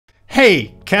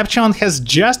Hey, Caption has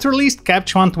just released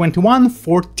Caption 21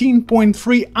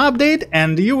 14.3 update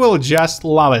and you will just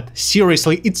love it.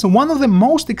 Seriously, it's one of the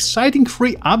most exciting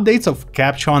free updates of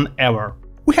Caption ever.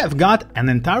 We have got an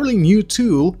entirely new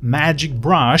tool, Magic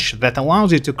Brush, that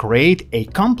allows you to create a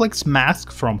complex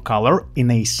mask from color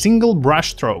in a single brush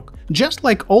stroke. Just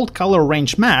like old color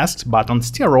range masks, but on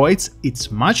steroids, it's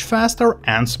much faster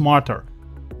and smarter.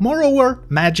 Moreover,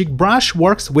 Magic Brush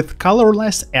works with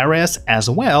colorless areas as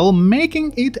well,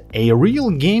 making it a real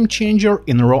game changer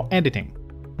in raw editing.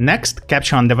 Next,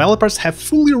 Caption developers have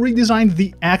fully redesigned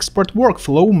the export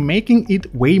workflow, making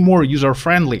it way more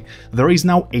user-friendly. There is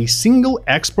now a single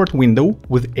export window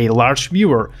with a large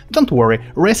viewer. Don't worry,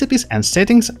 recipes and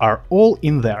settings are all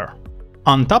in there.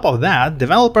 On top of that,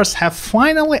 developers have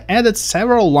finally added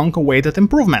several long-awaited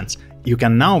improvements. You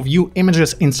can now view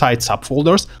images inside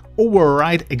subfolders,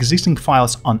 overwrite existing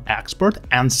files on export,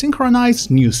 and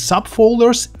synchronize new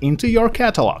subfolders into your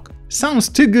catalog. Sounds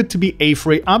too good to be a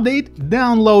free update?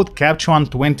 Download Caption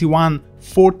 21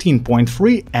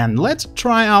 14.3 and let's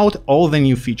try out all the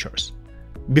new features.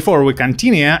 Before we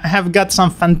continue, I have got some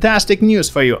fantastic news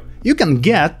for you. You can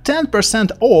get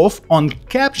 10% off on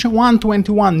Caption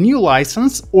 21 new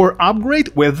license or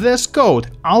upgrade with this code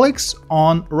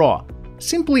AlexOnRaw.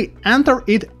 Simply enter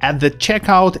it at the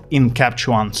checkout in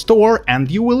Caption store and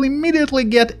you will immediately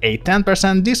get a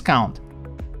 10% discount.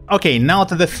 Okay, now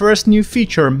to the first new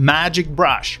feature, Magic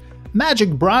Brush.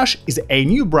 Magic Brush is a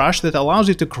new brush that allows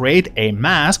you to create a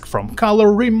mask from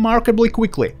color remarkably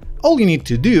quickly. All you need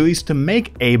to do is to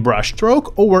make a brush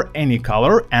stroke over any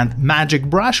color and Magic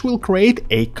Brush will create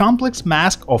a complex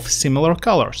mask of similar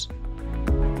colors.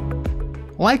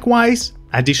 Likewise,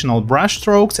 additional brush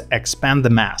strokes expand the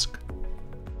mask.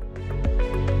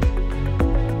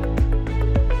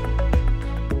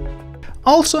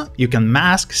 Also, you can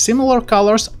mask similar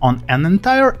colors on an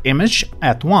entire image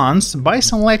at once by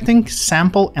selecting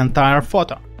Sample Entire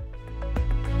Photo.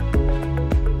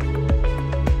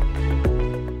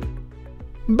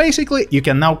 Basically, you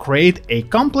can now create a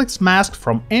complex mask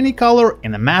from any color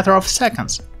in a matter of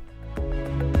seconds.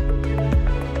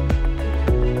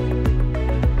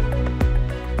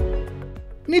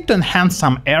 Need to enhance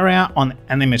some area on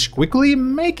an image quickly?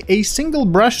 Make a single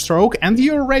brush stroke and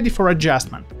you're ready for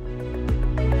adjustment.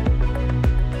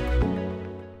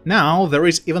 Now there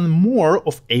is even more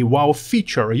of a wow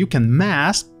feature. You can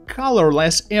mask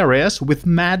colorless areas with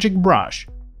Magic Brush.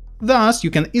 Thus, you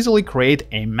can easily create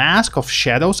a mask of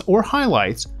shadows or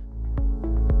highlights.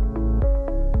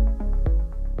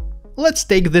 Let's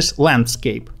take this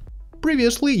landscape.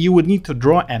 Previously, you would need to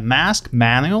draw a mask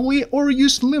manually or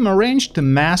use Luma Range to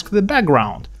mask the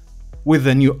background. With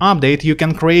the new update, you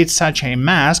can create such a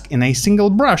mask in a single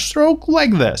brush stroke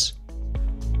like this.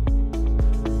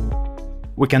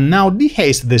 We can now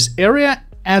dehaze this area,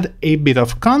 add a bit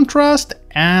of contrast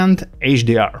and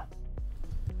HDR.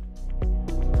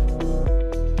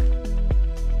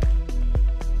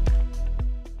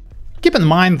 Keep in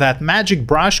mind that Magic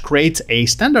Brush creates a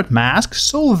standard mask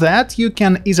so that you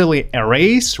can easily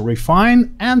erase,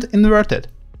 refine and invert it.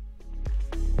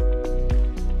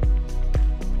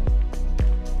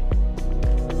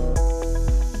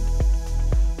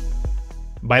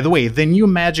 By the way, the new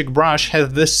Magic Brush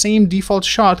has the same default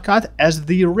shortcut as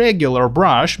the regular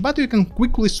brush, but you can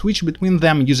quickly switch between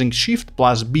them using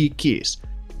Shift+B keys.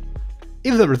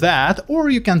 Either that, or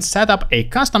you can set up a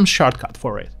custom shortcut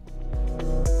for it.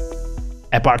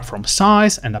 Apart from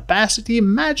size and opacity,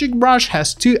 Magic Brush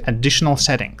has two additional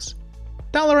settings.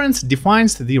 Tolerance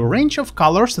defines the range of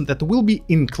colors that will be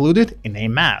included in a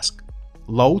mask.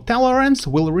 Low tolerance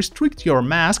will restrict your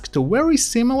mask to very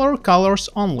similar colors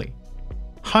only.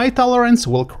 High tolerance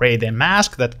will create a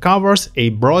mask that covers a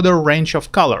broader range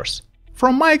of colors.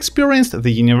 From my experience,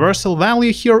 the universal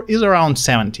value here is around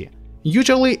 70.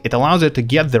 Usually, it allows you to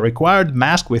get the required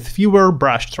mask with fewer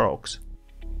brush strokes.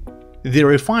 The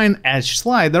Refine Edge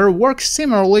slider works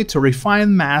similarly to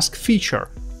Refine Mask feature.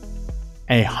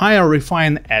 A higher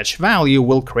Refine Edge value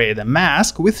will create a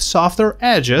mask with softer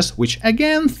edges, which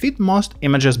again fit most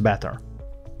images better.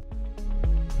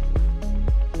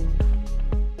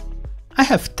 I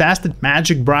have tested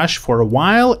Magic Brush for a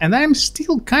while and I'm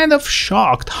still kind of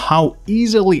shocked how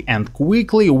easily and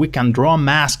quickly we can draw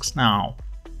masks now.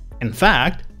 In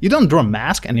fact, you don't draw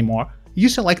mask anymore, you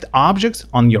select objects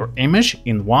on your image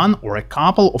in one or a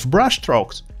couple of brush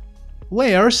strokes.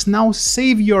 Layers now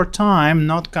save your time,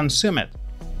 not consume it.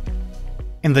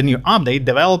 In the new update,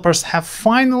 developers have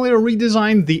finally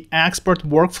redesigned the export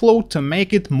workflow to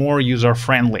make it more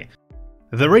user-friendly.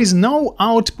 There is no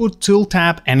Output Tool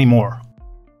tab anymore.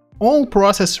 All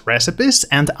process recipes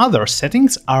and other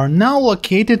settings are now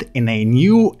located in a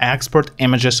new Export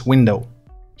Images window.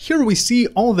 Here we see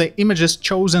all the images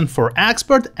chosen for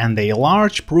export and a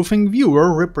large proofing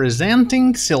viewer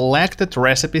representing selected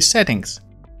recipe settings.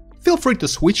 Feel free to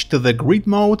switch to the grid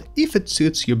mode if it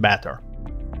suits you better.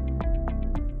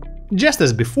 Just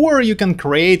as before, you can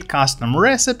create custom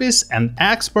recipes and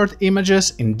export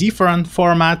images in different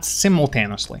formats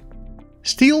simultaneously.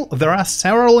 Still, there are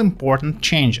several important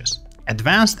changes.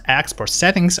 Advanced export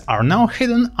settings are now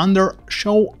hidden under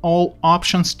Show All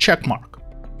Options checkmark.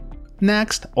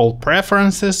 Next, all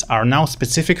preferences are now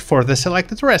specific for the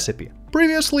selected recipe.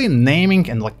 Previously, naming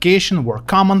and location were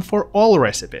common for all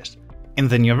recipes. In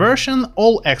the new version,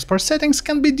 all export settings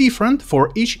can be different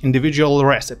for each individual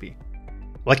recipe.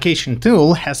 Location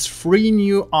tool has 3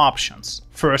 new options.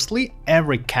 Firstly,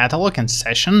 every catalog and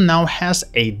session now has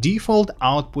a default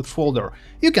output folder.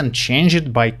 You can change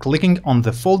it by clicking on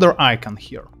the folder icon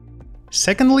here.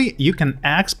 Secondly, you can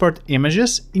export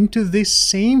images into this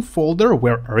same folder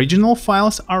where original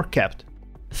files are kept.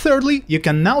 Thirdly, you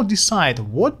can now decide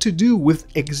what to do with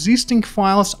existing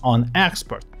files on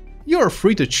export. You are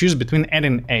free to choose between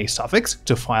adding a suffix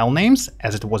to file names,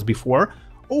 as it was before,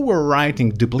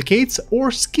 overwriting duplicates, or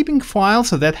skipping files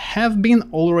that have been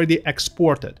already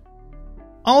exported.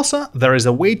 Also, there is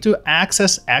a way to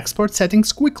access export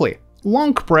settings quickly.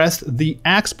 Long press the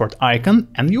export icon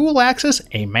and you will access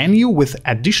a menu with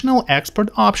additional export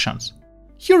options.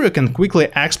 Here you can quickly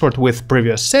export with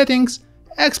previous settings,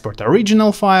 export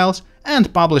original files,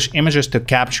 and publish images to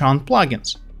Caption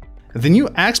plugins. The new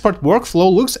export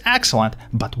workflow looks excellent,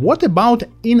 but what about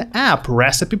in-app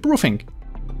recipe proofing?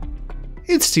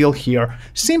 It's still here.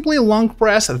 Simply long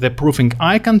press the proofing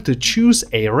icon to choose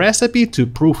a recipe to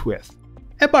proof with.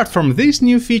 Apart from these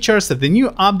new features, the new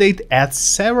update adds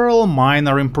several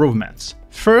minor improvements.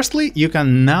 Firstly, you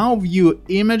can now view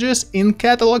images in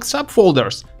catalog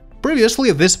subfolders.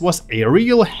 Previously, this was a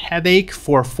real headache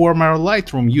for former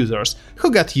Lightroom users,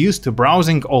 who got used to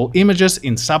browsing all images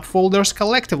in subfolders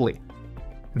collectively.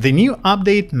 The new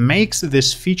update makes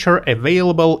this feature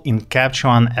available in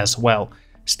Caption as well.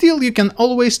 Still, you can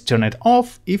always turn it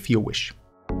off if you wish.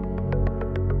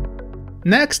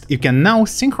 Next, you can now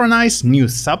synchronize new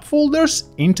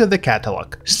subfolders into the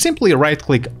catalog. Simply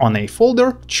right-click on a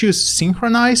folder, choose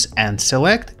Synchronize and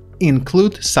select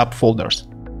Include subfolders.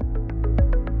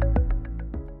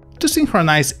 To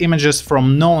synchronize images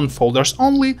from known folders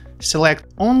only,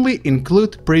 select Only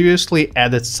Include previously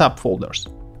added subfolders.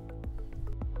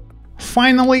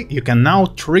 Finally, you can now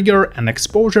trigger an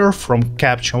exposure from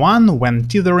Capture when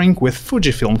tethering with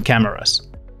Fujifilm cameras.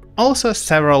 Also,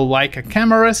 several Leica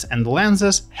cameras and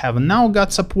lenses have now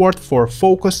got support for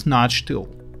Focus Notch tool.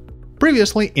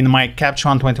 Previously, in my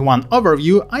Capture 21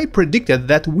 overview, I predicted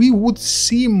that we would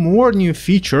see more new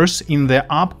features in the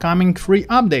upcoming 3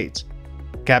 updates.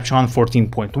 Capture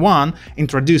 14.1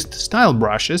 introduced style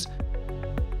brushes,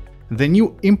 the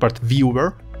new import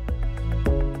viewer,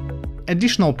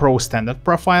 additional Pro Standard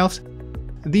profiles,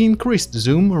 the increased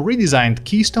zoom, redesigned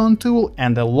keystone tool,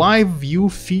 and a live view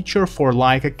feature for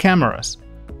Leica cameras.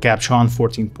 Capture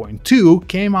 14.2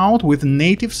 came out with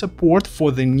native support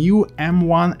for the new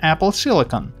M1 Apple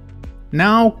Silicon.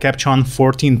 Now, Capture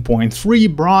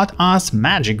 14.3 brought us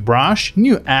Magic Brush,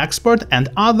 new export, and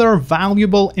other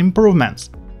valuable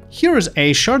improvements. Here is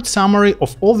a short summary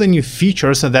of all the new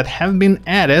features that have been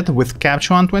added with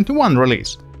Capture 21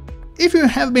 release. If you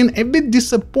have been a bit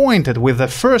disappointed with the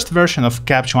first version of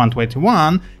Capture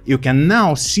 21, you can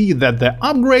now see that the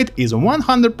upgrade is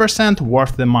 100%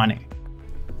 worth the money.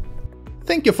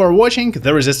 Thank you for watching.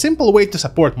 There is a simple way to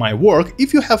support my work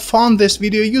if you have found this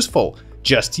video useful.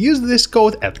 Just use this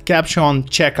code at Caption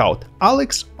checkout,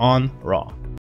 Alex on Raw.